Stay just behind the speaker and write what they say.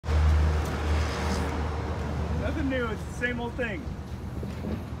nothing new. It's the same old thing.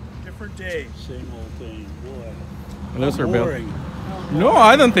 Different day. Same old thing, boy. Hello, Sir Bill. Boring. No,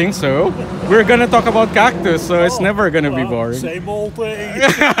 I don't think so. We're gonna talk about Cactus, so it's never gonna be boring. Same old thing.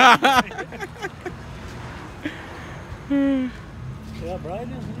 Yeah,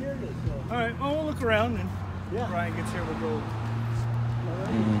 Brian isn't here, so. All right, well, we'll look around, and Yeah. Brian gets here, we'll go. All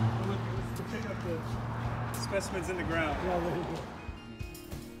right. We'll pick up the specimens in the ground. Yeah, there you go.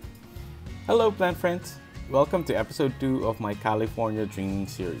 Hello, plant friends. Welcome to episode 2 of my California Dreaming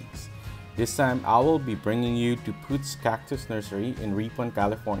series. This time, I will be bringing you to Poot's Cactus Nursery in Ripon,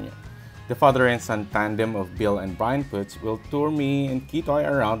 California. The father and son tandem of Bill and Brian Poots will tour me and Kitoy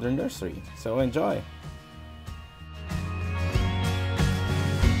around their nursery. So enjoy!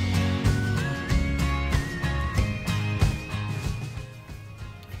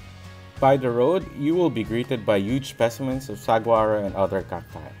 By the road, you will be greeted by huge specimens of saguaro and other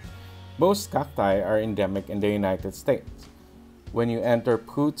cacti. Most cacti are endemic in the United States. When you enter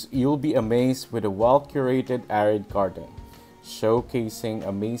Poot's, you'll be amazed with a well-curated arid garden, showcasing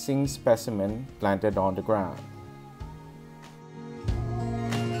amazing specimens planted on the ground.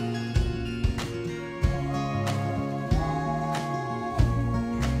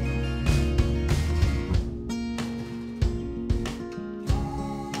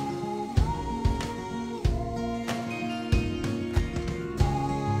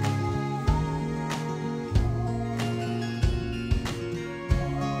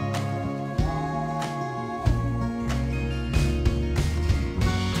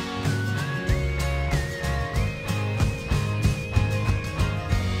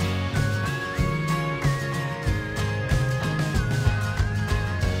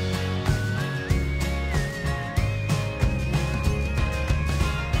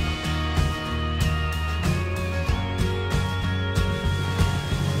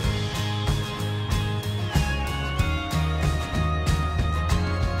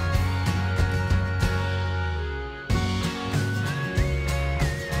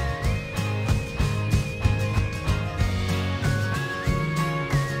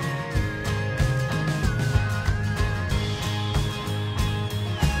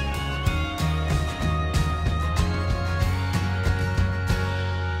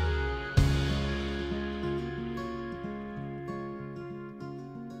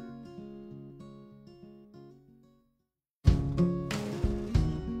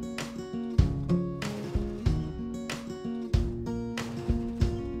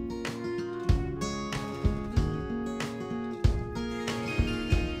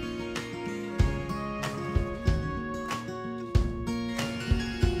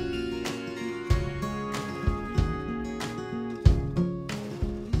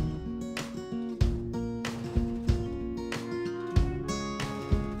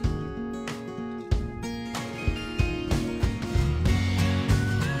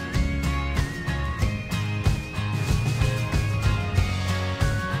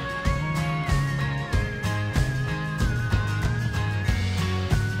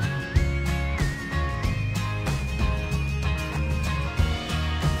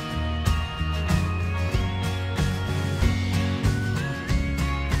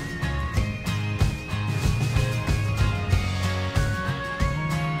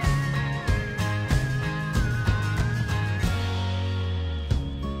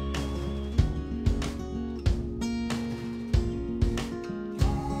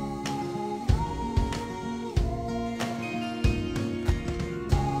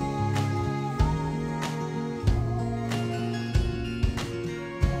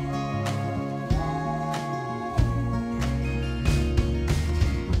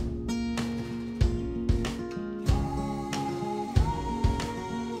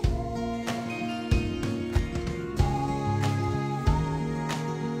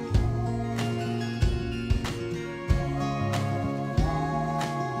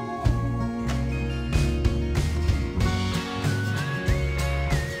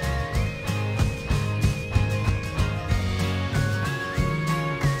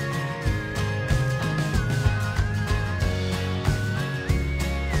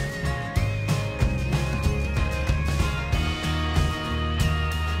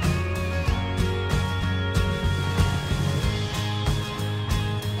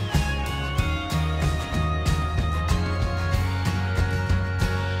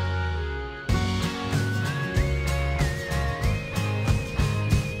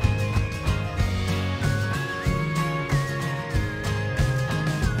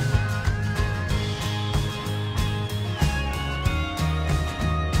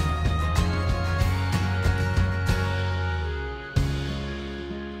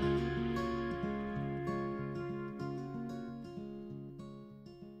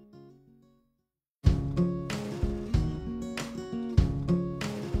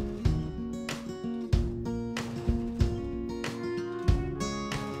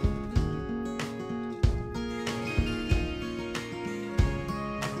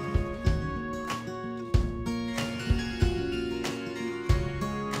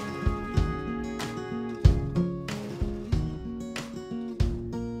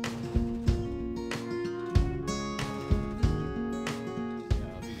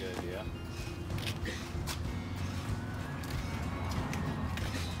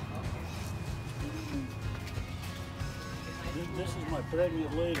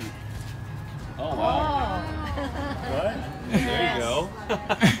 pregnant lady. Oh, wow. Right? There you go.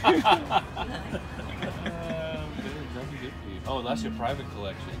 That'd be good for you. Oh, that's your private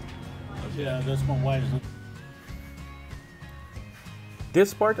collection. Yeah, that's my wife's.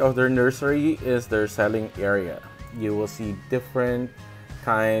 This part of their nursery is their selling area. You will see different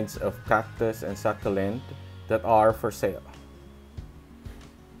kinds of cactus and succulent that are for sale.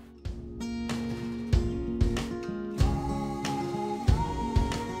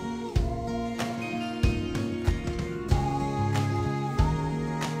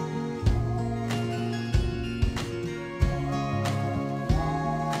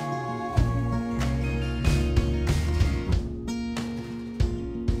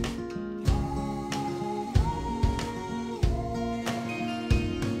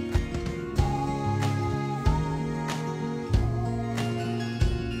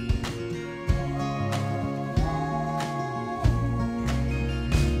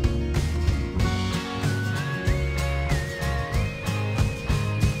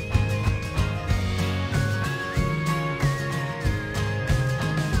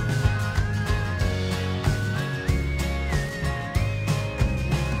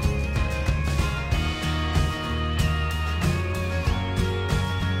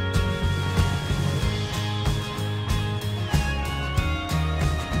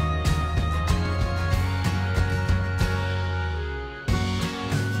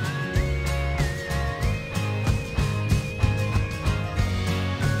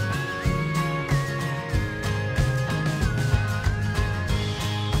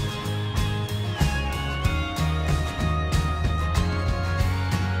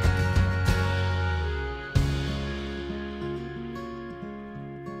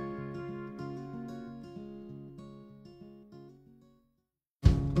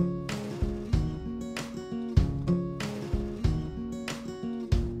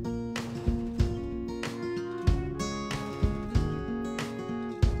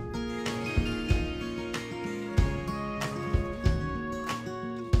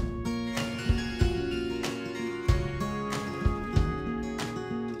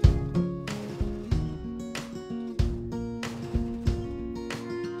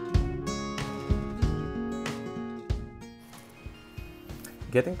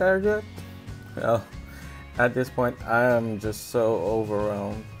 Getting tired yet? Well, at this point, I am just so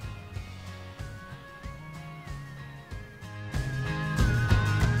overwhelmed.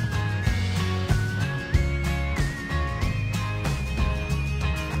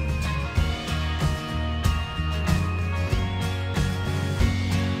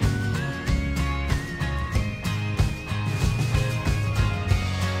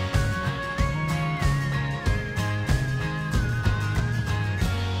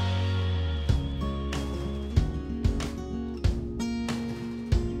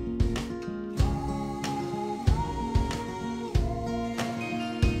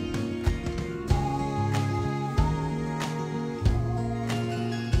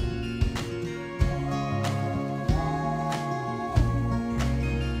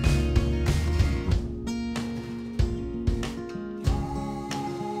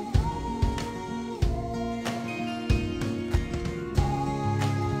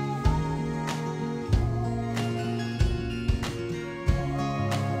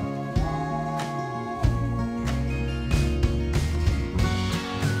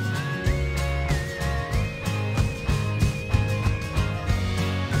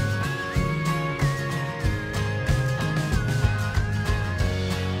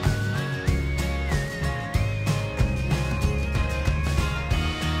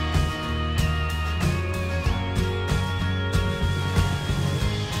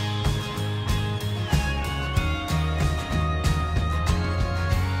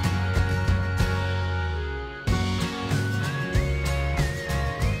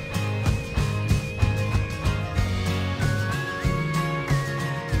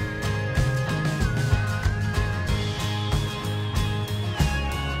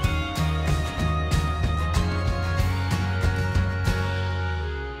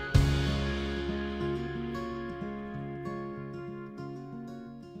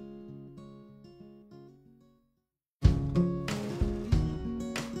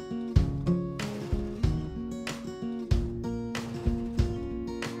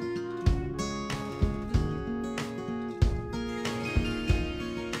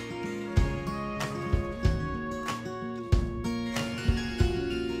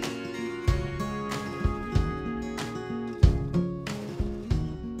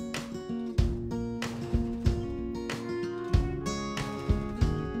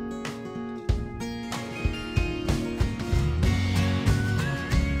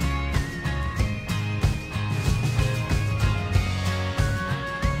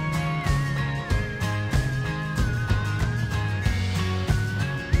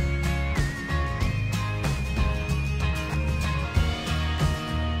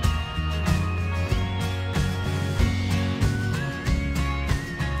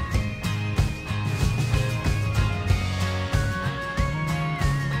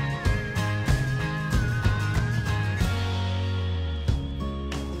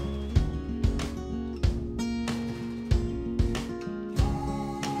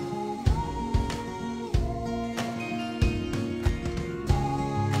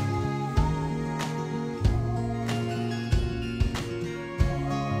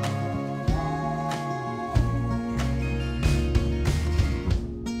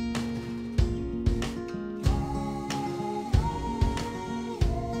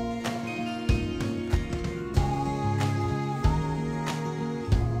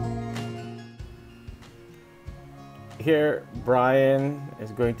 Here, Brian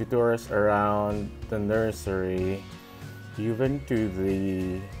is going to tour us around the nursery, even to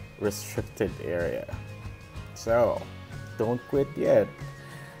the restricted area. So, don't quit yet.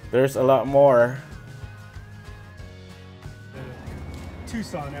 There's a lot more.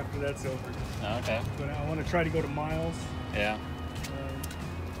 Tucson after that's over. Oh, okay. But I want to try to go to Miles. Yeah.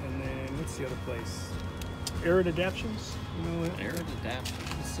 And then what's the other place? Arid Adaptions. You know it? Arid Adaption.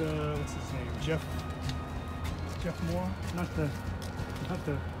 It's what's his name? Jeff Moore. Not the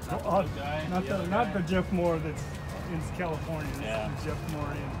not the Jeff Moore that's in California. This Yeah. is Jeff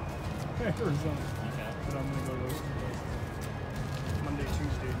Moore in Arizona. Okay. But I'm gonna go to those two places. Monday,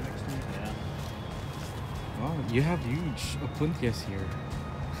 Tuesday next week. Yeah. Wow, you have huge opuntias here.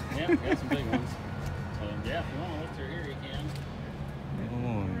 Yeah, we got some big ones. So yeah, if you want to look through here, you can.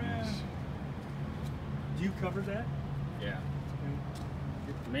 Nice. Do you cover that? Yeah.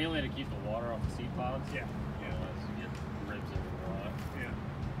 Mainly to keep the water off the seed pods. Yeah. Otherwise you get ribs everywhere. Yeah.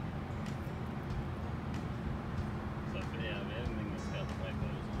 So yeah, anything that's got the white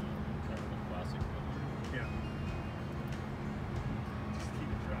bows on it, cover with plastic filter. Yeah. Just keep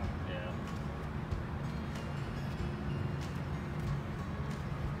it dry. Yeah.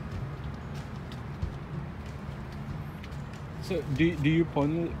 So, do you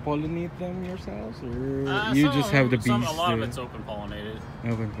pollinate them yourselves, or you Some just of have the them- bees? A lot of it's open pollinated.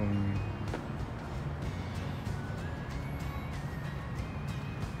 Open pollinated.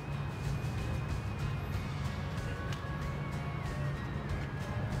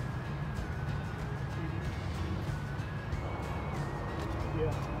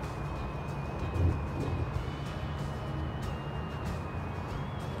 Yeah.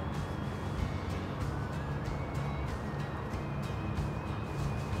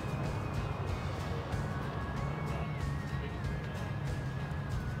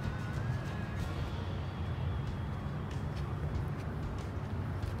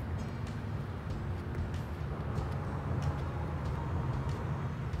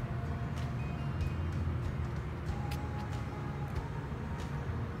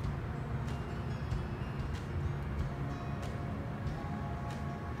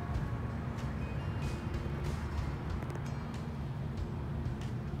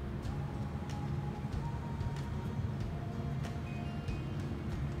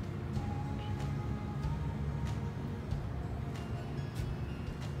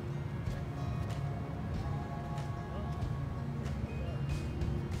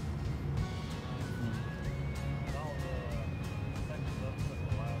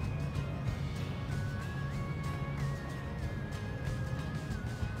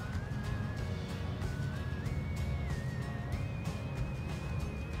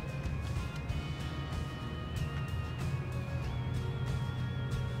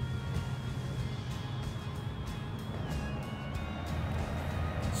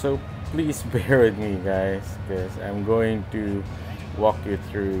 So please bear with me, guys, because I'm going to walk you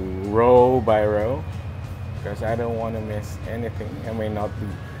through row by row, because I don't want to miss anything. I may not be.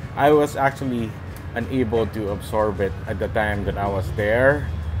 I was actually unable to absorb it at the time that I was there,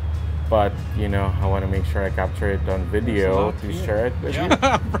 but you know, I want to make sure I capture it on video to share it with you.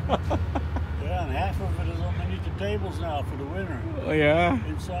 Yeah, and half of it is underneath the tables now for the winter. Oh yeah.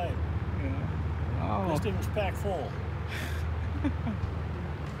 Inside. Oh. This thing was packed full.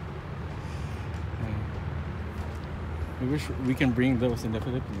 I wish we can bring those in the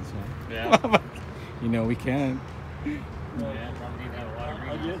Philippines, man. Yeah. You know, we can't. Yeah, probably need to have a lot of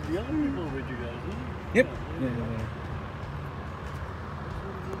Oh, green. the other people with you guys, didn't you? Yep. Yeah. Yeah.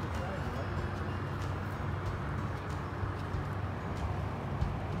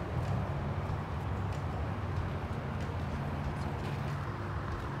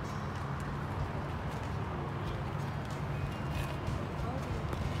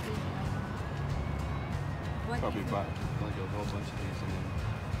 Probably bought like a whole bunch of these and then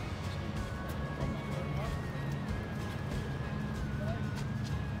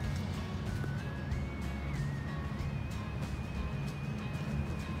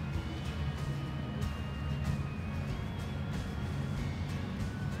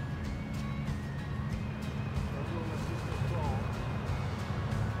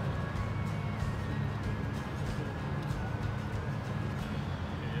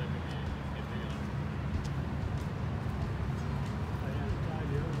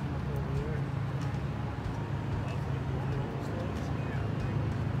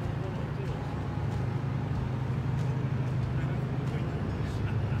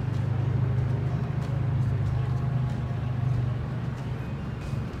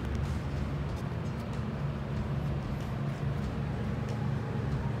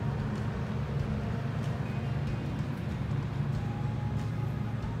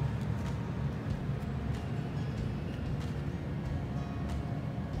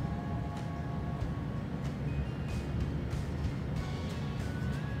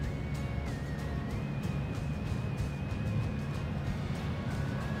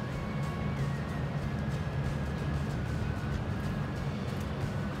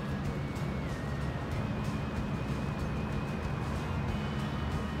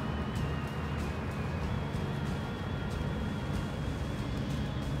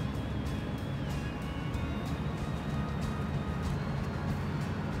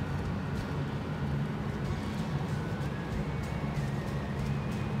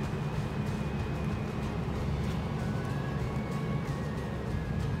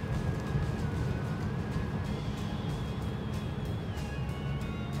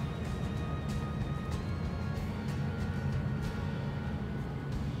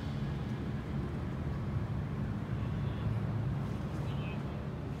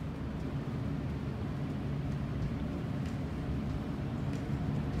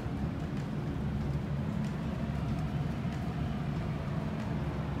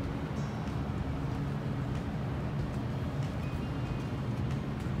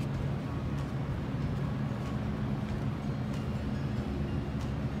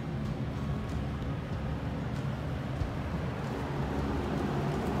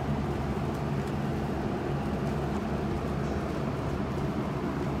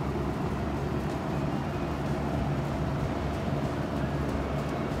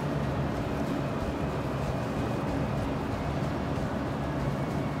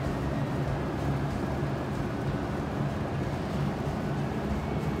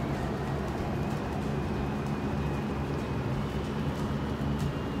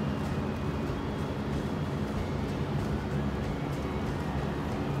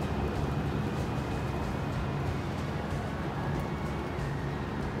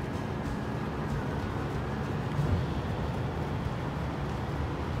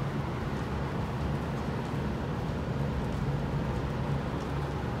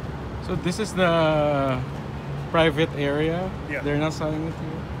So this is the private area? Yeah. They're not selling it to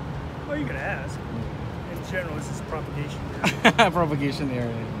you? Well, you can ask. In general, this is propagation area. Propagation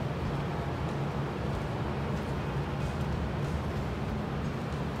area.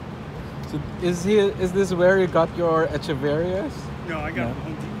 So is this where you got your echeverias? No, I got No.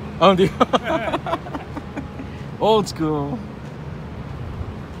 Home Depot. Oh, the old school.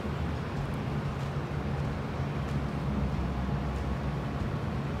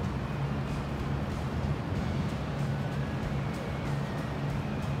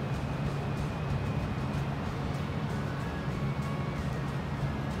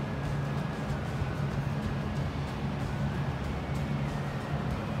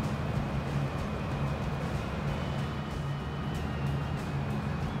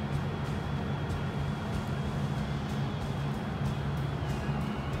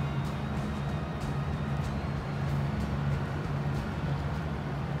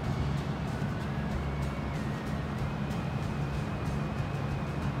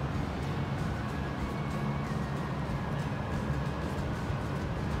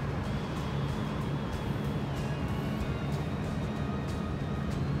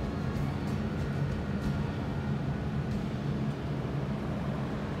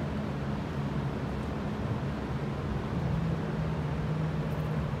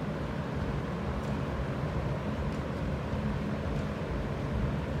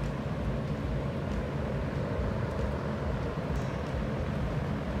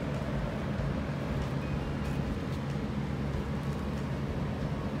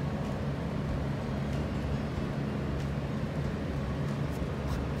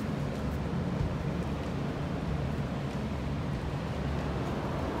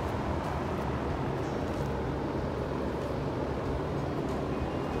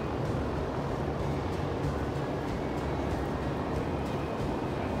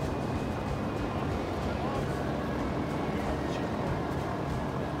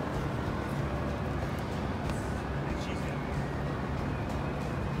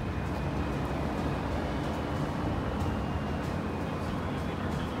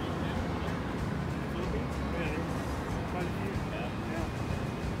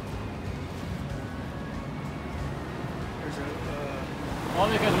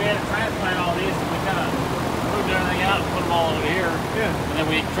 Only because we had to transplant all these, so we kind of moved everything out and put them all over here. Yeah. And then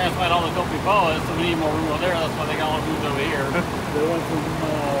we transplant all the Copipoas, so we need more room over there. That's why they got all moved over here. They went from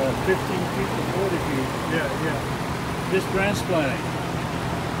 15 feet to 40 feet. Yeah, yeah. Just transplanting.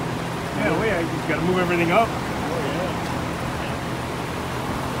 Yeah, wait, I just gotta move everything up. Oh, yeah.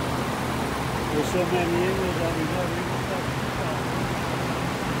 There's so many Indians that we never even touched.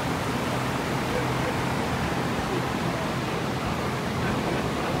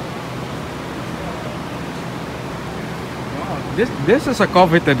 This is a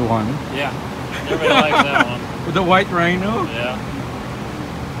coveted one. Yeah. Everybody likes that one. With the white rhino. Yeah.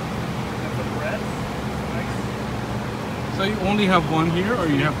 So you only have one here, or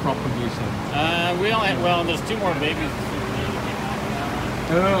you have propagation? We only have, well, there's two more babies.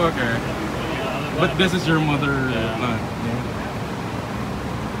 Oh, okay. But this is your mother Yeah. plant. Yeah.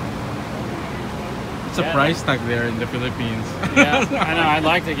 It's a Yeah. price tag there in the Philippines. Yeah, I know. I'd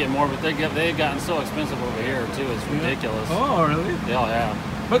like to get more, but they've gotten so expensive over here too. It's ridiculous. Oh, really? Yeah, yeah.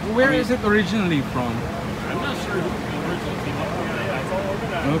 But where I mean- is it originally from? I'm not sure who originally came up with it. It's all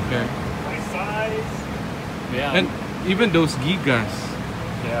organized. Okay. My size. Yeah. And even those gigas.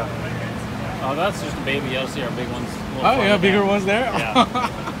 yeah. Oh, that's just a baby. Yeah, see our big ones. a little Oh, yeah, farther bigger down. ones there? Yeah.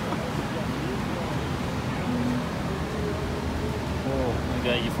 Oh. We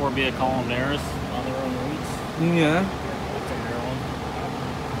got Euphorbia columnaris on their own roots. Yeah. That's a rare one.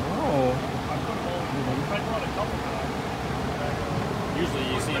 Oh. Usually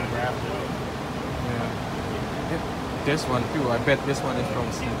you see them grafted. Yeah. This one too. I bet this one is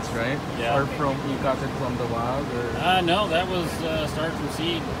from seeds, right? Yeah. Or from you got it from the wild, or No, that was started from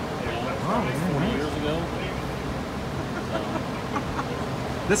seed. Oh, Like yeah, 40 nice. years ago.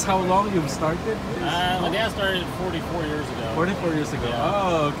 this how long you've started? My dad started 44 years ago. 44 years ago. Yeah.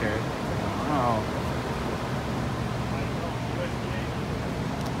 Oh, okay. Wow.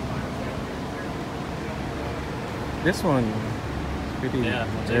 This one is pretty Yeah,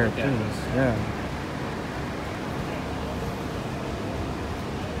 rare potato too. cactus. Yeah.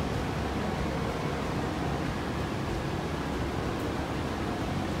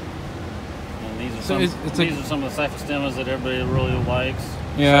 And these are So some. it's These are some of the cyphostemas that everybody really likes.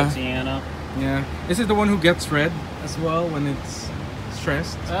 Yeah. Sienna. Yeah. Is it the one who gets red as well when it's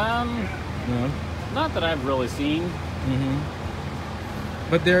stressed? No. Not that I've really seen. Mm-hmm.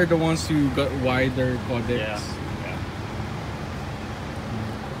 But they're the ones who got wider codex. Yeah.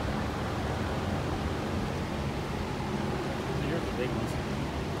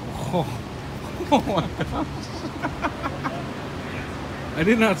 Oh, oh my gosh. I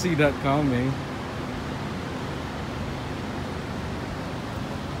did not see that coming.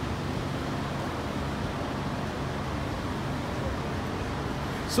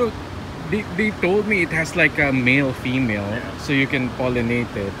 So they told me it has like a male female, so you can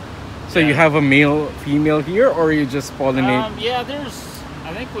pollinate it. So you have a male female here, or you just pollinate? Yeah,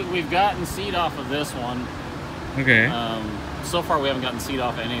 I think we've gotten seed off of this one. Okay. So far we haven't gotten seed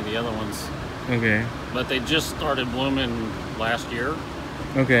off any of the other ones. Okay. But they just started blooming last year.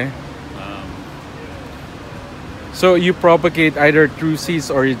 Okay. So you propagate either through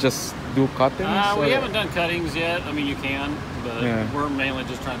seeds or you just do cuttings? We haven't done cuttings yet. I mean, you can, but Yeah. we're mainly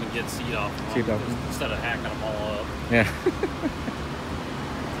just trying to get seed off them Seed off. instead of hacking them all up. Yeah.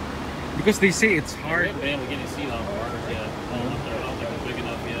 Because they say it's We hard. haven't been able to get any seed off of ours yet. I don't think it's big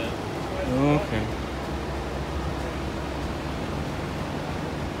enough yet. Okay.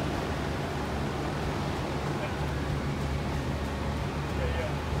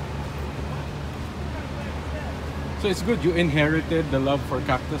 So it's good you inherited the love for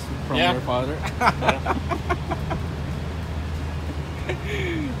cactus from Yeah. your father. Yeah.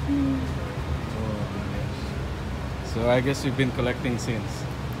 So I guess you've been collecting since.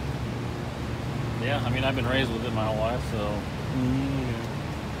 Yeah, I mean, I've been raised with it my whole life, so.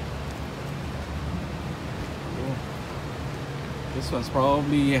 Cool. This one's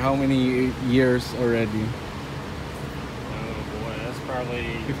probably how many years already? Oh boy, that's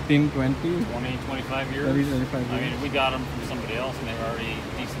probably 15, 20? 20, 25 years. 20, 25 I years. mean, we got them from somebody else and they were already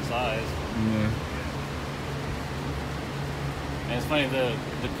decent size. Yeah. And it's funny, the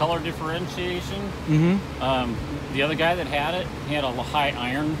color differentiation, Mm-hmm. the other guy that had it, he had a high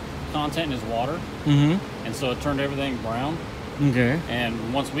iron content in his water, Mm-hmm. and so it turned everything brown. Okay.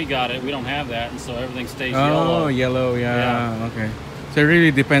 And once we got it, we don't have that, and so everything stays Oh, yellow. yellow, yeah. Okay. So it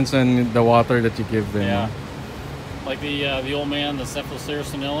really depends on the water that you give them. Yeah. Like the old man, the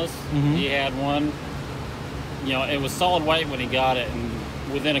Cephaloceras senilis, Mhm. he had one. You know, it was solid white when he got it, and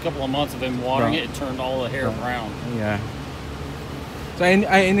within a couple of months of him watering Brown. it, it turned all the hair brown. Yeah. So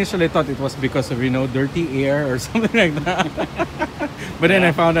I initially thought it was because of, dirty air or something like that. But then Yeah.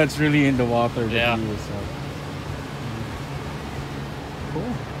 I found out it's really in the water that Yeah. you use. So. Cool.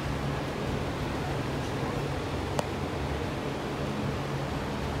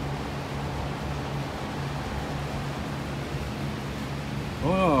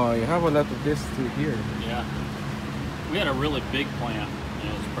 Oh, you have a lot of this too here. Yeah. We had a really big plant. You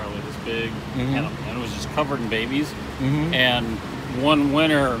know, it was probably this big, Mhm. and it was just covered in babies. Mm-hmm. And one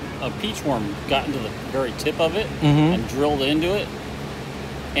winter, a peach worm got into the very tip of it Mhm. and drilled into it,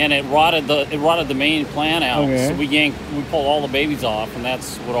 and it rotted the main plant out. Okay. So we pulled all the babies off, and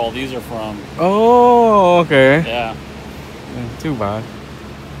that's what all these are from. Oh, okay. Yeah. Too bad.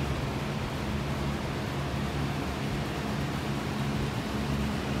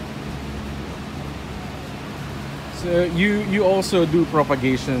 So you also do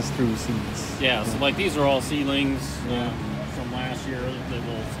propagations through seeds. Yeah. So like these are all seedlings from last year that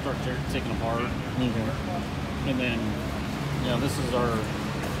will start taking apart, Okay. and then this is our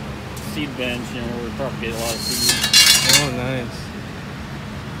seed bench. Where we propagate a lot of seeds. Oh, nice.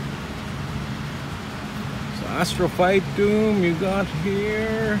 So Astrophytum you got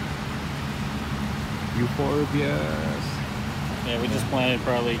here. Euphorbias. Yeah, we just planted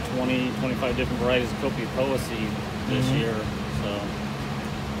probably 20, 25 different varieties of Copiapoa seed this Mhm. year.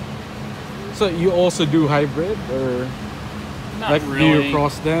 So you also do hybrid, or Not like do really. you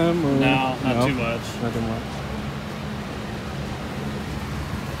cross them? Or No, not too much. Not too much.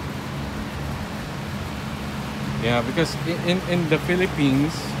 Yeah, because in the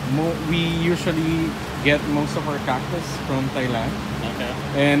Philippines, we usually get most of our cactus from Thailand, Okay.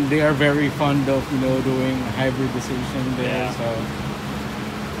 and they are very fond of doing hybridization there. Yeah. So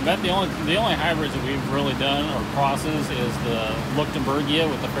The only hybrids that we've really done or crosses is the Luchtenbergia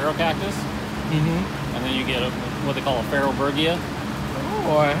with the Pharaoh cactus, and then you get what they call a Pharaohbergia.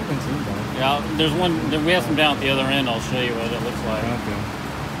 oh, I haven't seen that. Yeah, there's one. We have some down at the other end. I'll show you what it looks like. Okay.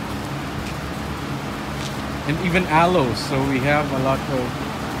 And even aloes. So we have a lot of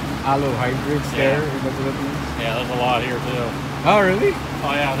aloe hybrids Yeah. there in the Philippines. Yeah, there's a lot here too. Oh, really?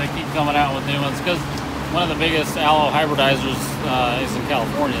 Oh yeah, they keep coming out with new ones because one of the biggest aloe hybridizers is in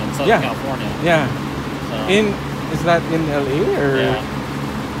California, in Southern Yeah. California. Yeah. So, Is that in LA or? yeah.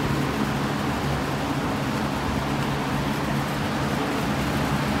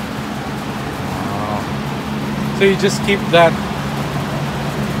 So you just keep that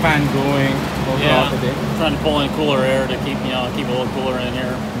fan going all throughout the day? Trying to pull in cooler air to keep keep a little cooler in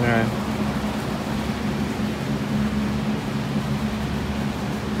here. Yeah.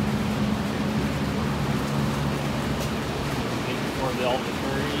 Delta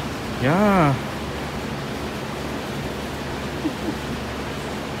 3. Yeah.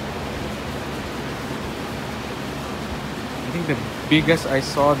 I think the biggest I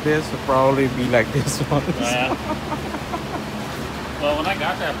saw this would probably be like this one. Yeah. Well, when I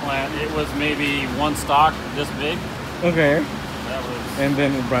got that plant, it was maybe one stalk this big. Okay. That was. And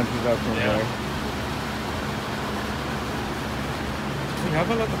then it branches out from there. We have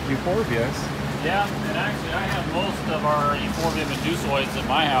a lot of euphorbias. Yeah, and actually I have most of our euphorbia medusoids at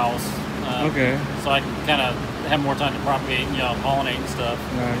my house. Okay. So I can kind of have more time to propagate, pollinate and stuff.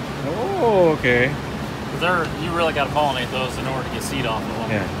 Nice. Oh, okay. Because you really got to pollinate those in order to get seed off of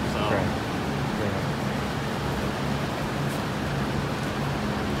them. Yeah. So. Right.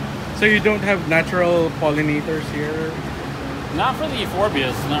 So you don't have natural pollinators here? Not for the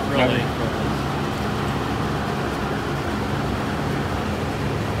euphorbias, not really.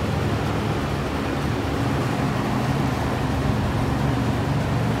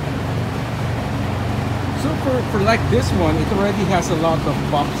 So for like this one, it already has a lot of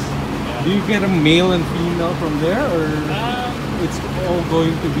pups. Yeah. Do you get a male and female from there, or it's all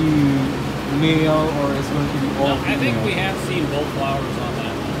going to be male, or it's going to be all female? I think we have seen both flowers on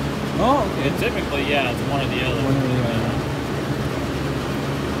that one. Oh, okay. And typically, yeah, it's one or the other. One or the other.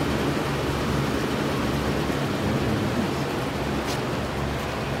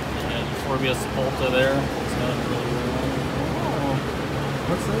 Yeah, Euphorbia sepulta there. It's not really well. Oh,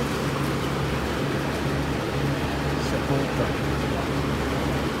 what's that?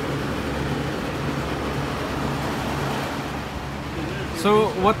 So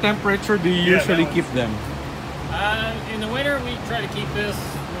what temperature do you usually keep them? In the winter we try to keep this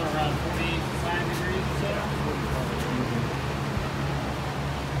around 45 degrees or so.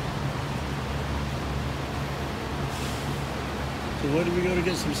 So where do we go to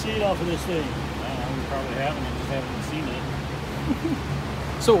get some seed off of this thing? We probably haven't, I just haven't seen it.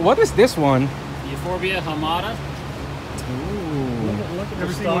 So what is this one? Euphorbia hamada. Ooh. Look at the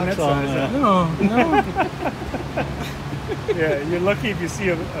Never seen one that stalks size. No. Yeah, you're lucky if you see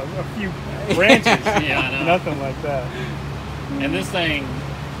a few branches. Yeah, I know. Nothing like that. And this thing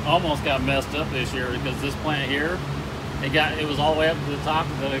almost got messed up this year because this plant here, it was all the way up to the top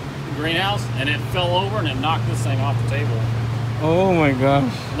of the greenhouse and it fell over and it knocked this thing off the table. Oh my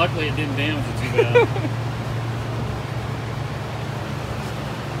gosh. Luckily it didn't damage it too bad.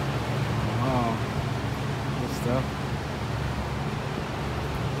 Wow. Good stuff.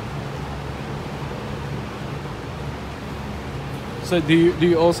 So do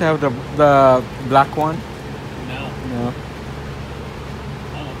you also have the black one? No. No.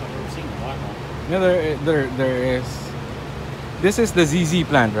 I don't know if I've ever seen the black one. Yeah, there is. This is the ZZ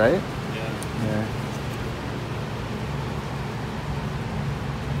plant, right? Yeah. Yeah.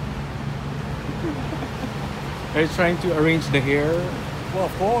 Are you trying to arrange the hair? Well,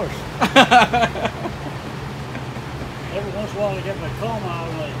 of course. Every once in a while I get my comb out,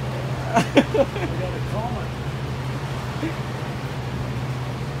 I'm like, I got a comb.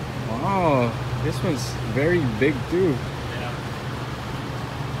 Wow, this one's very big too. Yeah.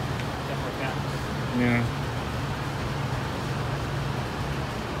 Except for Cactus. Yeah.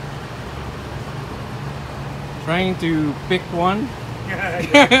 Trying to pick one.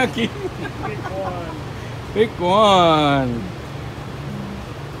 Big one. Pick one.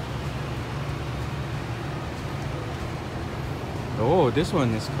 Oh, this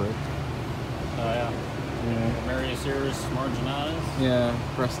one is good. Oh yeah. Yeah. Mariaceres marginalis. Yeah,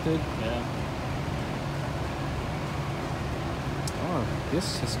 crusted. Yeah. Oh,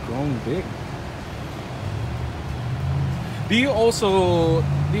 this has grown big. Do you also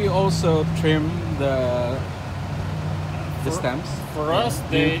trim the stems? For us,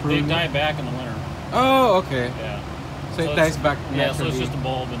 Do you they prune die it? back in the winter. Oh, okay. Yeah. So it it's- dies back Yeah, so it's naturally. just a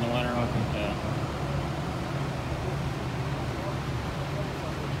bulb in the winter. Okay. Yeah.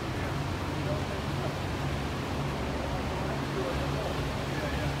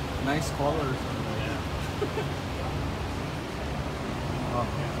 Nice colors. Wow.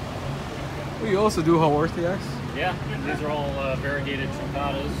 We also do Haworthias. Yeah, these are all variegated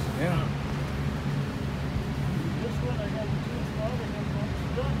truncatas. Yeah. This one I got the two spot and then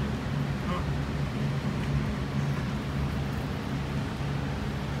one's done.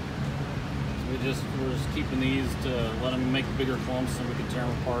 We're just keeping these to let them make bigger clumps so we can tear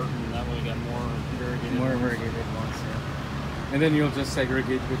them apart, and that way we got more variegated. More ones. variegated ones, yeah. And then you'll just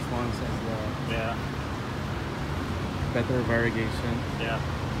segregate which ones as the Yeah, better variegation. yeah.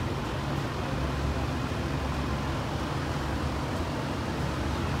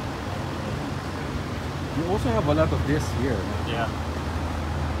 You also have a lot of this here. Yeah.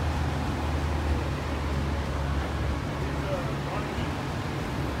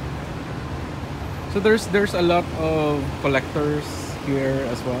 So there's a lot of collectors here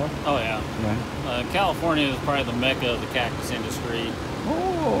as well. Oh yeah. Yeah. California is probably the mecca of the cactus industry.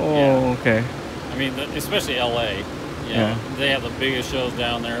 Oh, Yeah. okay. I mean, especially LA. Yeah. They have the biggest shows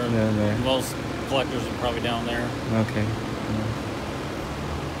down there. Yeah. Most collectors are probably down there. Okay.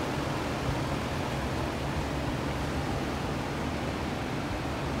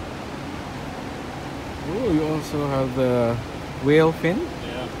 Oh, you also have the whale fin.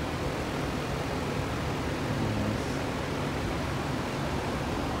 Yeah.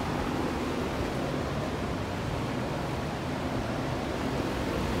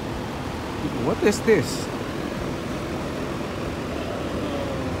 What is this?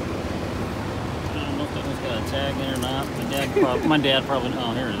 I don't know if that one's got a tag in or not. My dad probably.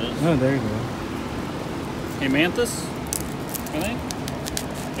 Oh, here it is. Oh, there you go. Hemanthus, I think.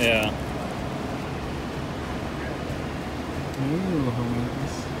 Yeah. Ooh, how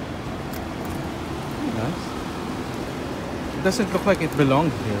nice. Nice. It doesn't look like it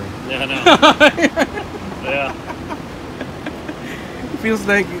belonged here. Yeah, I know. Yeah. It feels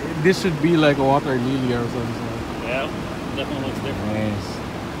like this should be like a water lily or something. Yeah. Definitely looks different. Nice.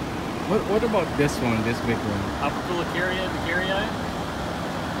 What about this one? This big one? Apophyllaceria,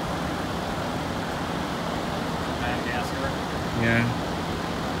 Madagascar. Yeah.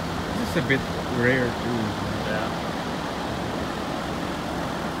 This is a bit rare too. Yeah.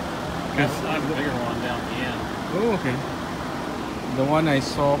 I have a bigger one down at the end. Oh, okay. The one I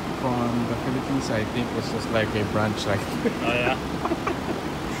saw from the Philippines, I think, was just like a branch like. Oh yeah.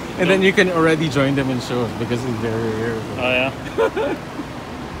 And then you can already join them in shows because it's very rare. Oh yeah.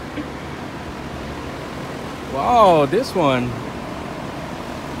 Wow, this one.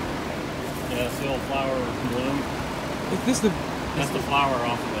 Yeah, it's the old flower bloom. Is this the That's the flower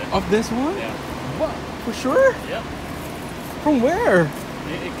off of it. of this one? Yeah. What? For sure? Yep. From where?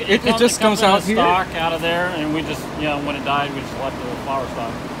 It just comes in out a here? stock out of there, and we just, when it died, we just left the flower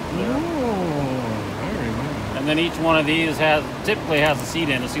stock there. Oh, very nice. And then each one of these typically has a seed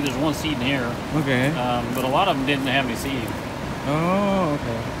in it. See, there's one seed in here, Okay. but a lot of them didn't have any seed. Oh,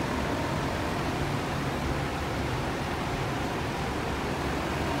 okay.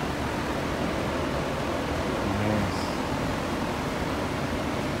 Nice.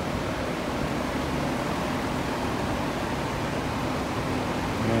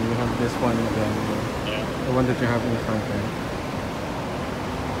 And you have this one again. Yeah. The one that you have in front there.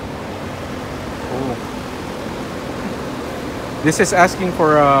 Oh. This is asking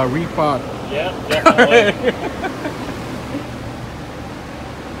for a repot. Yeah, definitely.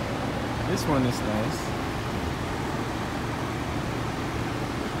 This one is nice.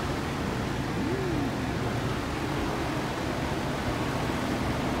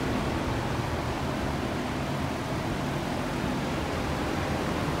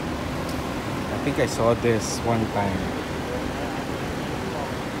 I think I saw this one time.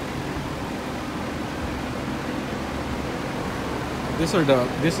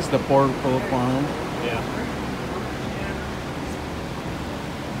 This is the purple farm. Yeah.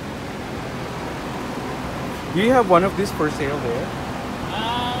 Do you have one of these for sale there?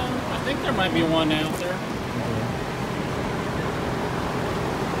 I think there might be one out there.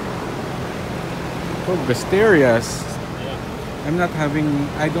 Oh, Gasterias. Yeah.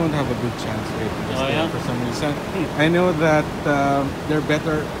 I don't have a good chance with Oh, yeah? for some reason. I know that they're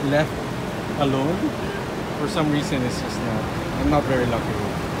better left alone. For some reason, it's just not. I'm not very lucky with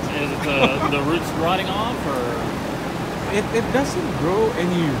it. Is it the roots rotting off, or? It doesn't grow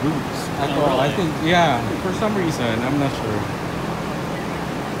any roots at Oh, all. I really? think, yeah, for some reason, I'm not sure.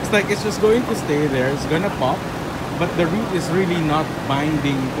 It's like it's just going to stay there. It's gonna pop, but the root is really not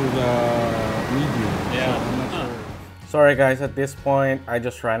binding to the medium. Yeah. So I'm not Huh. sure. Sorry guys, at this point, I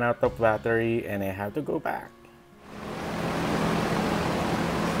just ran out of battery and I have to go back.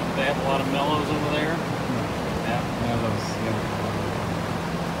 They have a lot of mellows over there. Yeah. Mellows, yeah.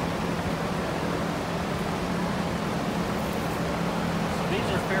 So these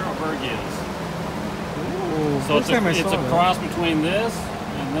are Ferrobergias. Ooh, So first time I it's saw a that. cross between this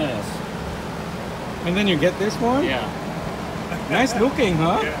and this. And then you get this one? Yeah. Nice looking,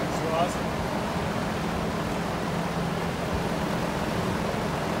 huh? Yeah, it's awesome.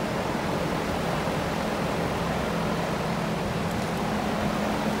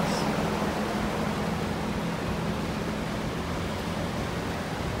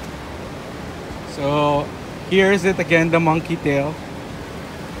 So here is it again, the monkey tail.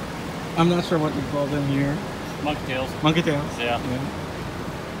 I'm not sure what you call them here. Monkey tails. Monkey tails. Yeah.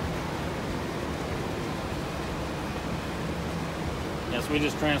 Yes, we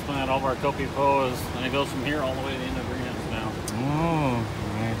just transplanted all of our copipoas, and it goes from here all the way to the end of Greenhouse now. Oh,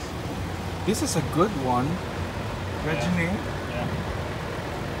 nice. This is a good one. Regine. Yeah.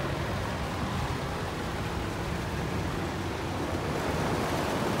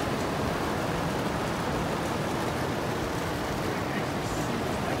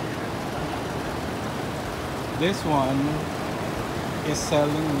 This one is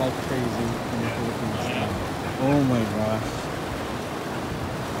selling like crazy in the Philippines. Yeah. Oh my gosh.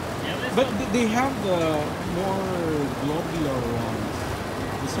 Yeah, this But one- they have the more globular ones.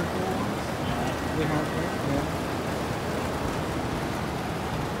 The circle ones. They have that. Yeah.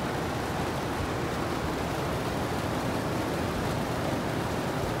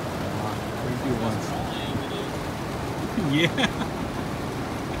 Crazy ones. Yeah.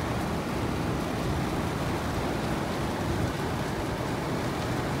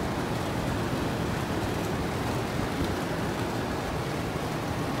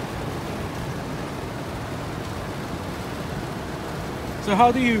 So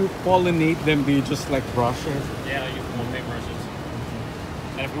how do you pollinate them? Do you just like brush it? Yeah, you use paint brushes.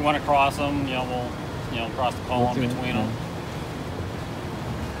 And if we want to cross them, we'll cross the pollen Okay, between them.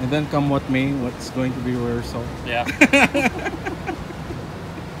 And then come what may, what's going to be your result? Yeah.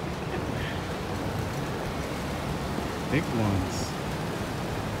 Big ones.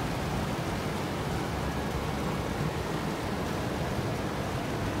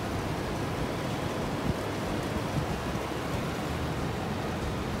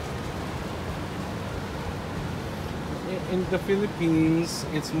 In the Philippines,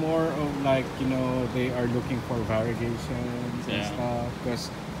 it's more of like, they are looking for variegations and Yeah. stuff because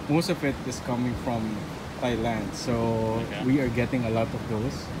most of it is coming from Thailand. So Okay. we are getting a lot of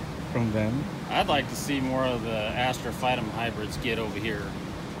those from them. I'd like to see more of the Astrophytum hybrids get over here.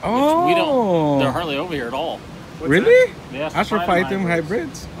 Oh, We don't. They're hardly over here at all. What's really? The Astrophytum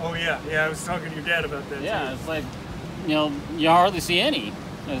hybrids? that? Oh yeah, yeah. I was talking to your dad about that. Yeah, too. it's like, you hardly see any.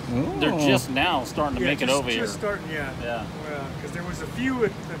 They're Oh. just now starting to Yeah, make it just, over just here. starting, yeah. Yeah, Well, because there was a few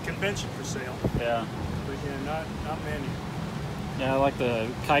at the convention for sale, yeah. but yeah, not many. Yeah, I like the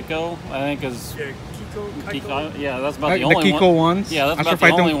Kaiko, I think is Yeah, Kiko. yeah, that's about Like the the only Kiko one. ones? Yeah, that's about the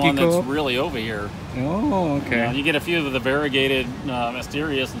Astrophytum only one Kiko? that's really over here. Oh, okay. You get a few of the variegated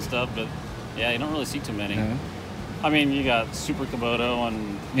Mysterious and stuff, but yeah, you don't really see too many. Yeah. I mean, you got Super Komodo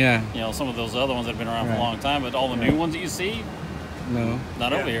and Yeah. some of those other ones that have been around for Right. a long time, but all the Right. new ones that you see, No.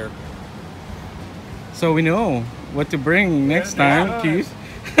 not Yeah. over here. So we know what to bring next Yeah, time, yeah. Keith.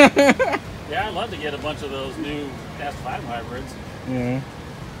 Yeah, I'd love to get a bunch of those new Astrophytum hybrids. Yeah.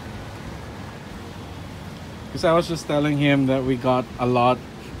 Because I was just telling him that we got a lot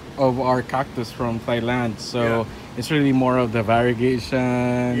of our cactus from Thailand, so Yeah. it's really more of the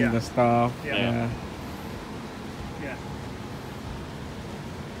variegation, Yeah. the stuff. Yeah. Yeah. Yeah.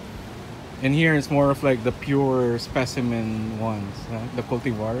 And here it's more of like the pure specimen ones, the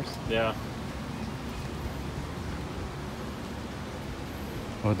cultivars. Yeah.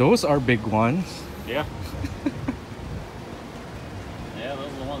 Oh, those are big ones. Yeah. Yeah,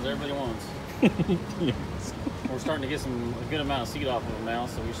 those are the ones everybody wants. Yes. We're starting to get a good amount of seed off of them now,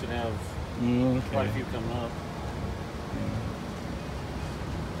 so we should have quite a Okay. few coming up.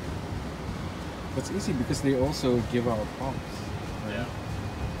 That's easy because they also give out pops. Yeah.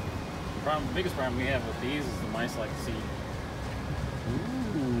 The biggest problem we have with these is the mice like to seed.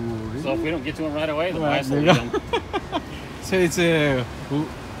 Ooh, So if we don't get to them right away, the Right, mice will there eat you them. So it's a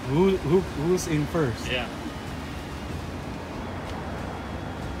who's in first? Yeah.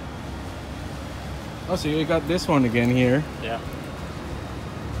 Oh, so you got this one again here. Yeah.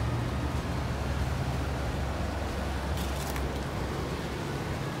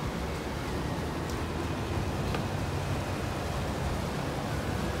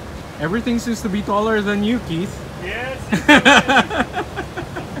 Everything seems to be taller than you, Keith. Yes.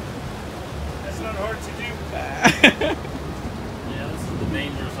 That's not hard to do. Yeah, this is the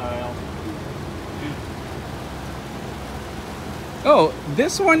dangerous aisle. Oh,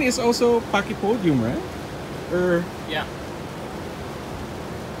 this one is also Pachypodium, right? Or Yeah.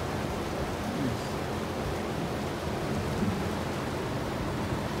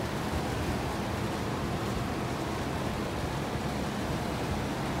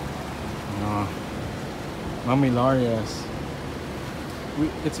 no, Mammillarias.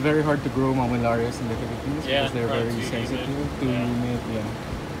 It's very hard to grow Mammillarias in the Philippines Yeah, because they're probably very too sensitive, humid. too Yeah. humid. Yeah.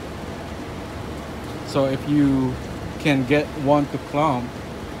 So if you can get one to clump,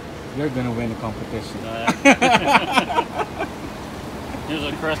 you're gonna win a competition. Here's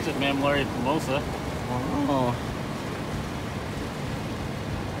a crested mammillaria pomosa. Oh,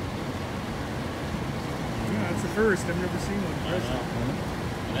 Yeah, that's the first. I've never seen I one. know.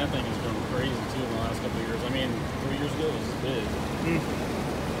 And that thing has grown crazy too in the last couple of years. I mean, 3 years ago it was this big.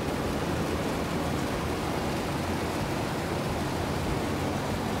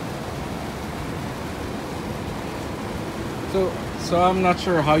 So I'm not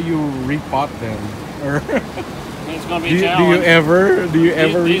sure how you repot them, or It's going to do be a you challenge. do you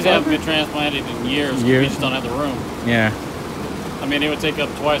ever These repot haven't them? been transplanted in years. Years. We just don't have the room. Yeah. I mean, it would take up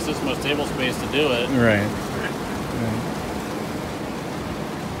twice this much table space to do it. Right.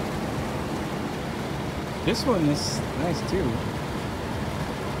 This one is nice too.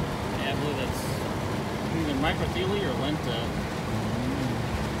 Yeah, I believe that's either microtheli or lenta.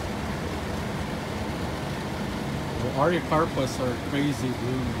 The Ariocarpus are crazy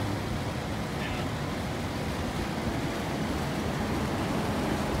blue. Yeah.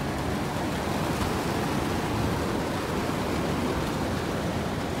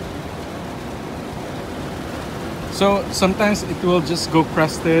 So sometimes it will just go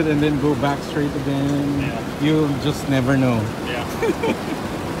crested and then go back straight again. Yeah. You'll just never know. Yeah.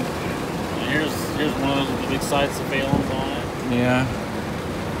 And here's one of those with the big sides of phalons on it. Yeah.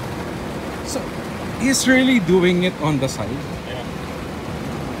 So he's really doing it on the side. Yeah.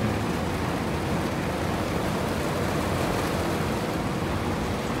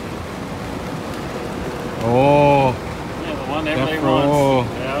 Oh. Yeah, the one everybody Afro.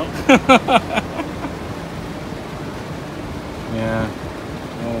 wants. Yeah. Yeah.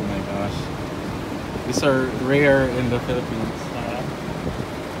 Oh my gosh. These are rare in the Philippines.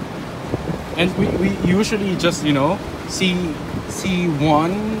 And we usually just, you know, see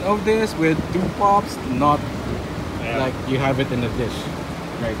one of this with 2 pops, not Yeah. like you have it in a dish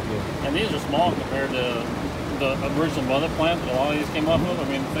right here. And these are small compared to the original mother plant that a lot of these came off of. I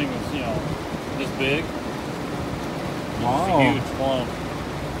mean, the thing is, you know, this big. It's Wow. a huge clump.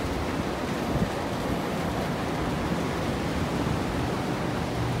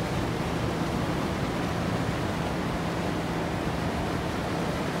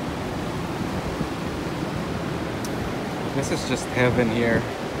 This is just heaven here.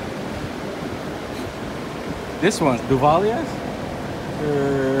 This one's Duvalias?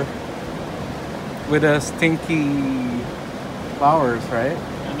 With a stinky flowers, right?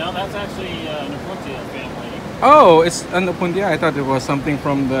 And now that's actually Nepotia family. Oh, it's an Opundia. I thought it was something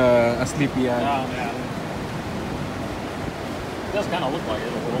from the Asclepia. Yeah. It does kind of look like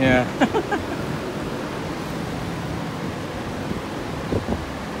it a little. Yeah.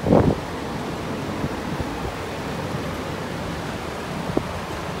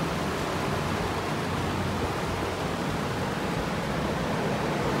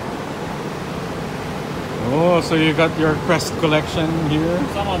 Oh, so you got your crest collection here?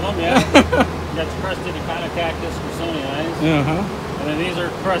 Some of them, yeah. Got your crested Echina Cactus Grissoni eyes. Uh-huh. And then these are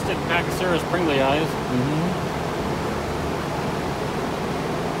crested Pachyceras Pringley eyes.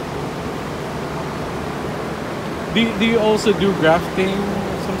 Do you also do grafting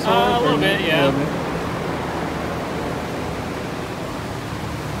of some sort? A little or bit, no? yeah. A little bit?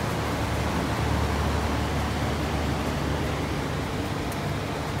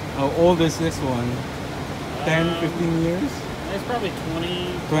 How old is this one? 10, 15 years? It's probably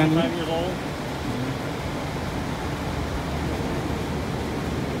 20, 20? 25 years old.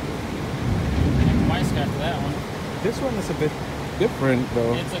 Mice got that one. This one is a bit different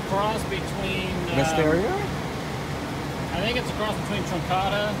though. It's a cross between... Wisteria? I think it's a cross between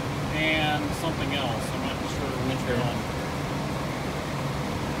Truncata and something else. I'm not sure which one.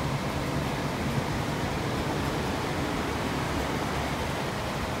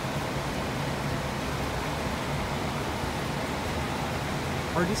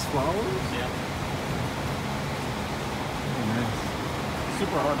 Are these flowers? Yeah. Oh, nice.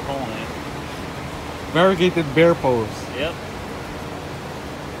 Super hard to pollinate. Variegated bear pose. Yep.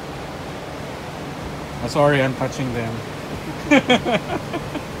 Oh, sorry, I'm touching them.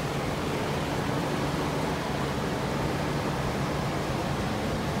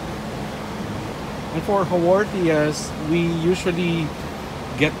 And for Haworthias, we usually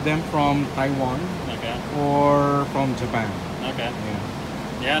get them from Taiwan Okay. or from Japan. Okay. Yeah.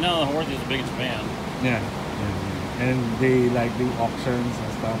 Yeah, I know the Haworthia is big in Japan. Yeah. Yeah. And they like do auctions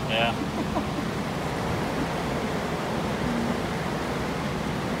and stuff. Yeah.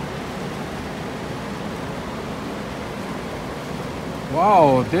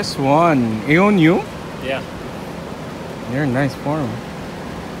 Wow, this one. Eonu? Yeah. They're in nice form.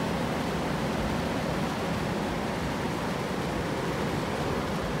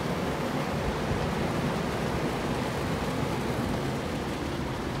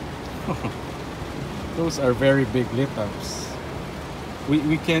 Those are very big litups.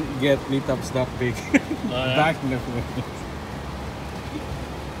 We can't get litups that big yeah? back in the Philippines.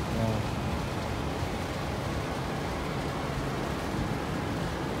 Yeah.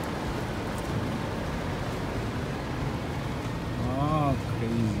 Oh,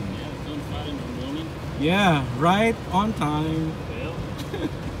 crazy. Yeah, it's done flat into the blooming. Yeah, right on time. Yep.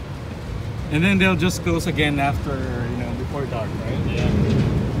 And then they'll just close again after, you know, before dark, right? Yeah.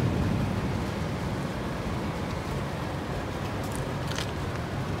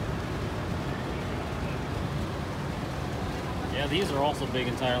 Yeah, these are also big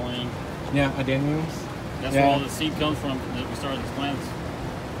in Thailand. Yeah, adeniums. That's Yeah. where all the seed comes from that we started these plants.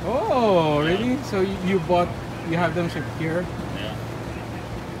 Oh, Yeah. really? So you have them shipped here? Yeah.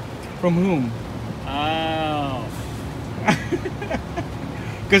 From whom? Oh.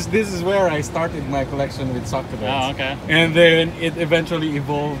 Because this is where I started my collection with succulents. Oh, okay. And then it eventually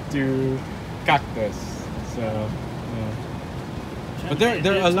evolved to cactus. So, yeah. But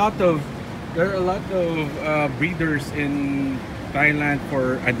there are a lot of breeders in Thailand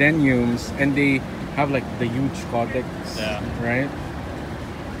for adeniums, and they have like the huge codex, Yeah. right?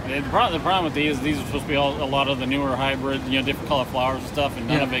 The problem with these are supposed to be a lot of the newer hybrid, you know, different color flowers and stuff, and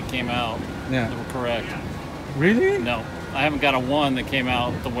none Yeah. of it came out Yeah. that were correct. Really? No, I haven't got a one that came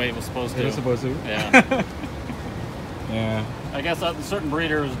out the way it was supposed to. It was supposed to. Yeah. Yeah. I guess certain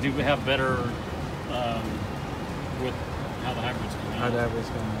breeders do have better with how the hybrids come How out. that was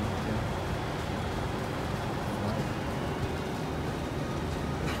going.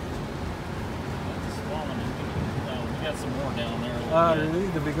 That's a small one. We got some more down there. a little Ah, bit. really?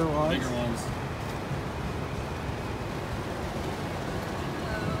 The bigger ones? Bigger ones.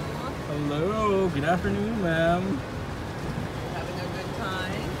 Hello. Good afternoon, ma'am. Having a good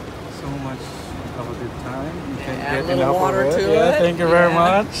time. So much of a good time. You Yeah, can add a get little enough water of it. to Yeah, it. thank you very Yeah.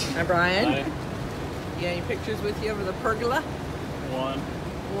 much. Hi, Brian. Hi. You got any pictures with you over the pergola? One.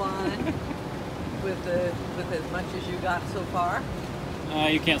 One. with as much as you got so far?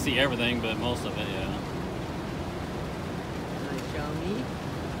 You can't see everything, but most of it, yeah. Nice, show me.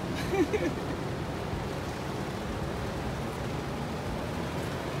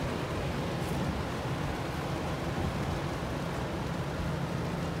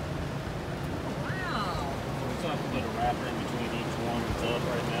 Wow. We still have to put a wrapper in between each one that's up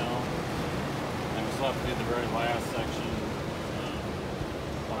right now. And we still have to do the very last section.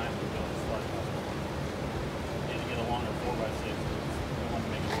 Behind the slide. Need to get a longer 4x6. We want to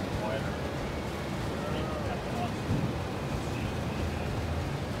make it a little wider.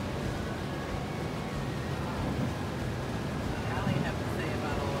 How do you have to say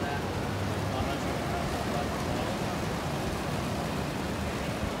about all that?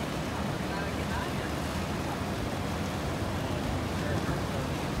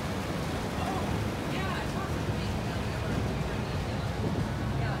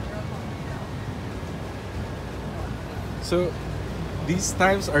 So, these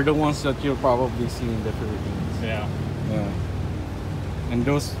types are the ones that you'll probably see in the Philippines. Yeah. Yeah. And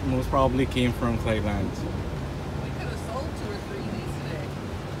those most probably came from Thailand. We could have sold 2 or 3 of these today.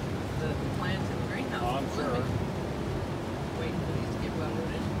 The plants in the greenhouse. Oh, I'm sure. Waiting for these to get well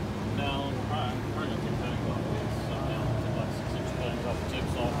rooted. No, we're probably going to keep cutting off these. Like 6-inch cuttings off the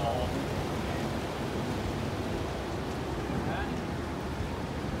tips off all of them.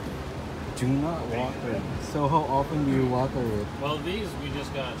 Do not water. So how often do you water it? Well, these we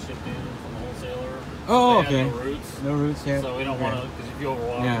just got shipped in from the wholesaler. Oh, They had okay. no roots. No roots yet? So we don't want to, because if you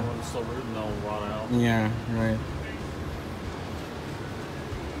overwater Yeah. them, they're still rooting, they'll rot out. Yeah, right.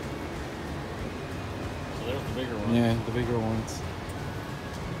 So there's the bigger ones. Yeah, the bigger ones.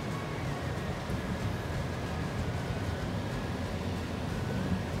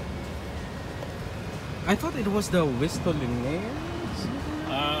 I thought it was the Wistolinaires.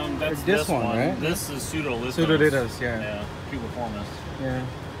 That's this one, right? This is Pseudolithos. Pseudolithos, yeah. Yeah, Pubiformis. Yeah.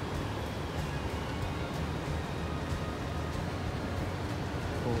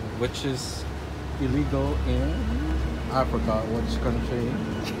 Oh, which is illegal in, I forgot which country.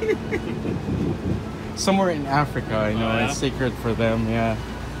 Somewhere in Africa, I know. Oh, yeah? It's sacred for them, yeah.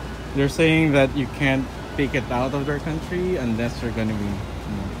 They're saying that you can't take it out of their country unless they're gonna be,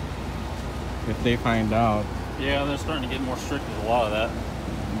 if they find out. Yeah, they're starting to get more strict with a lot of that.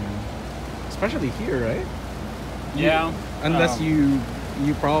 Especially here, right? Yeah. Unless you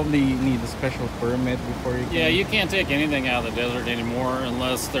probably need a special permit before you can. Yeah, you can't take anything out of the desert anymore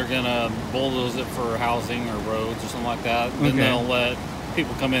unless they're gonna bulldoze it for housing or roads or something like that. Then Okay. they'll let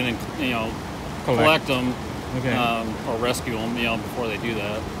people come in and collect them Okay. or rescue them, before they do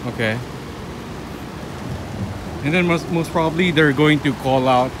that. Okay. And then most probably they're going to call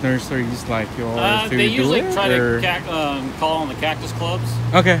out nurseries like yours to They do usually it, try or? to call on the cactus clubs,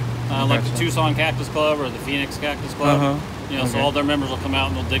 Okay. like the Gotcha. Tucson Cactus Club or the Phoenix Cactus Club. Uh-huh. So Okay. all their members will come out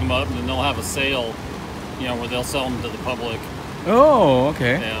and they'll dig them up, and then they'll have a sale, where they'll sell them to the public. Oh,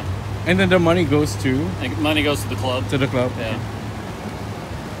 okay. Yeah, And then the money goes to and money goes to the club. the club. Yeah.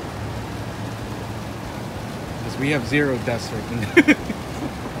 because we have zero dust right now.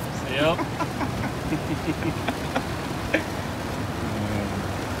 Yep.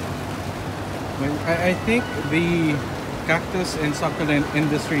 I think the cactus and succulent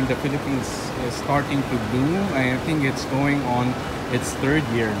industry in the Philippines is starting to boom. I think it's going on its third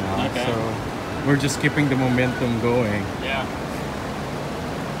year now. Okay. So we're just keeping the momentum going. Yeah.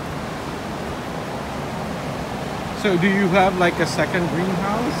 So do you have like a second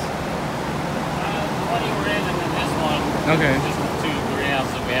greenhouse? The one you were in and then this one. Okay. Just the two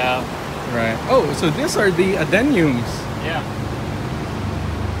greenhouses that we have. Right. Oh, so these are the adeniums. Yeah.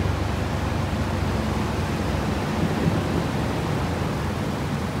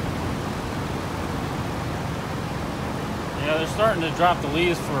 Yeah, they're starting to drop the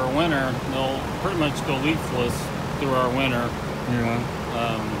leaves for winter. They'll pretty much go leafless through our winter. Yeah.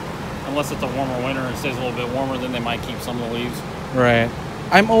 Unless it's a warmer winter and it stays a little bit warmer, then they might keep some of the leaves. Right.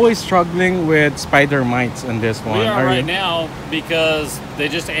 I'm always struggling with spider mites in this one. We are right you? now because they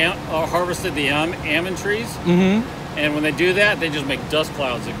just harvested the almond trees. Mm-hmm. And when they do that, they just make dust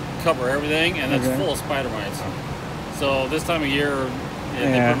clouds that cover everything, and it's Okay. full of spider mites. So this time of year, they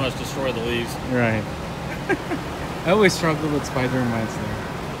Yeah. pretty much destroy the leaves. Right. I always struggle with spider mites there.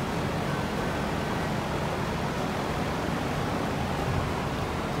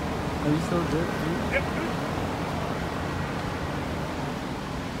 Are you still good? Yep.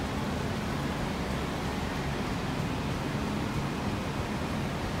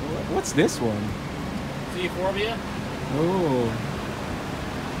 What's this one? Euphorbia? Oh,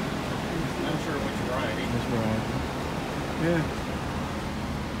 Not sure which variety. that's right. Yeah.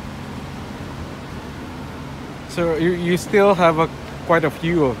 So you still have quite a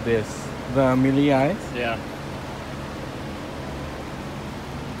few of this, the Millii. Yeah.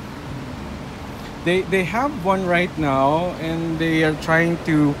 They have one right now, and they are trying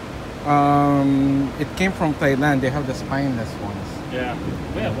to. It came from Thailand. They have the spineless ones. Yeah.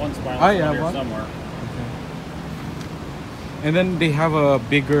 We have one spineless Oh, one yeah, here one? somewhere. Okay. And then they have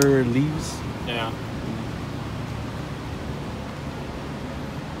bigger leaves. Yeah.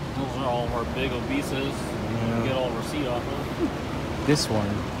 Those are all of our big obeses. We get all of our seed off of. This one.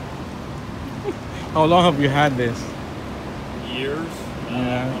 How long have you had this? Years.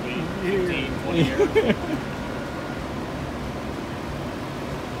 Yeah. Probably 15, 20 years.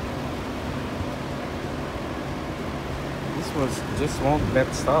 Just won't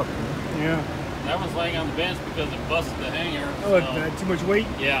let stop. Yeah. That was laying on the bench because it busted the hanger. Oh, it so- had too much weight.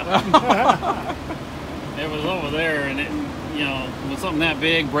 Yeah. It was over there, and it, you know, when something that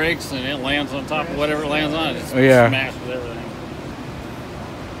big breaks and it lands on top of whatever it lands on, it just Yeah. smashed with everything.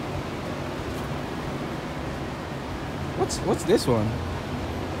 What's this one?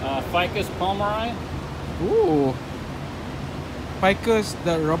 Ficus palmeri. Ooh. Ficus,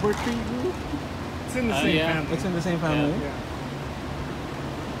 the rubber tree group? It's in the same yeah. family. It's in the same family. Yeah.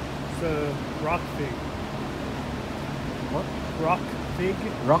 It's a rock fig. What? Rock fig.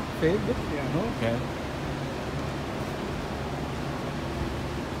 Rock fig? Yeah. Okay.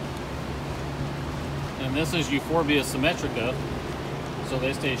 And this is Euphorbia symmetrica, so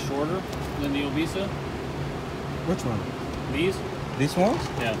they stay shorter than the obesa. Which one? These? These ones?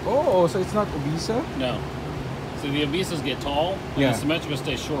 Yeah. Oh, so it's not obesa? No. So the obesas get tall, and Yeah. the symmetrica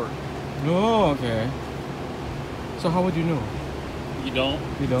stay short. Oh, okay. So how would you know? You don't?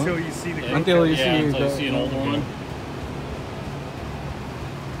 You don't? Until you see the growth. Until you Yeah, see until you the- see an older okay. one.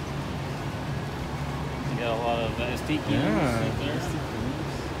 You got a lot of Aztecians Yeah. up there.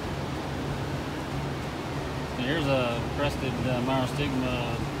 And here's a crested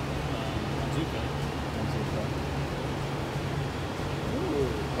Myrostigma Azuka. Ooh,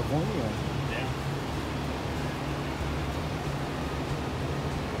 Avonia. Yeah.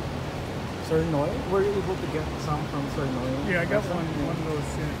 Sernoi? Were you able to get some from Sernoi? Yeah, I got one of those.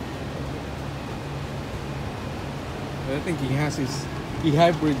 Yeah. I think he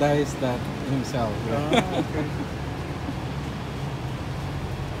hybridized that himself. Yeah. Okay.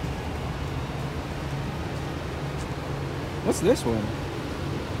 What's this one?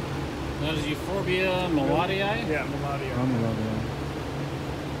 That is Euphorbia melodii. Yeah, Melodia.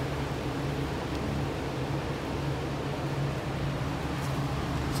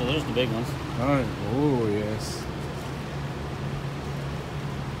 So there's the big ones. Oh, yes.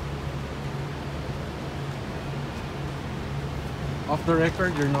 Off the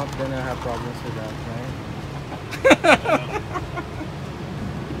record, you're not gonna have problems with that, right?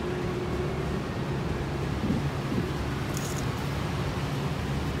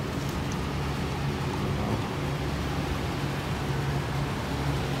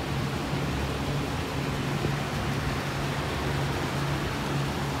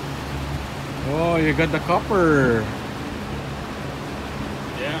 Oh, you got the copper.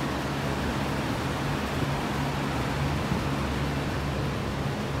 Yeah.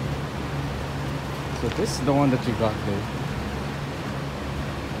 So this is the one that you got, Dave.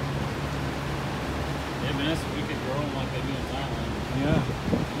 Yeah, Vanessa, we could grow them like they do in Thailand.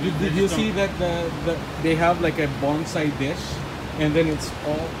 Yeah. Did you see that they have like a bonsai dish, and then it's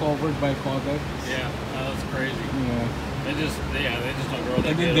all covered by products? Yeah, that's crazy. Yeah. They just don't grow that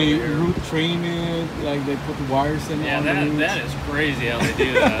And then good they over here. root train it, like they put wires in Yeah, on the roots. that is crazy how they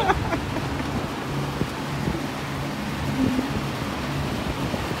do that.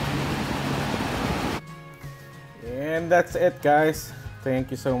 And that's it, guys.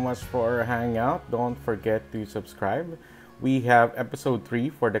 Thank you so much for hanging out. Don't forget to subscribe. We have episode 3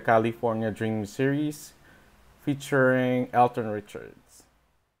 for the California Dream series featuring Elton Richards.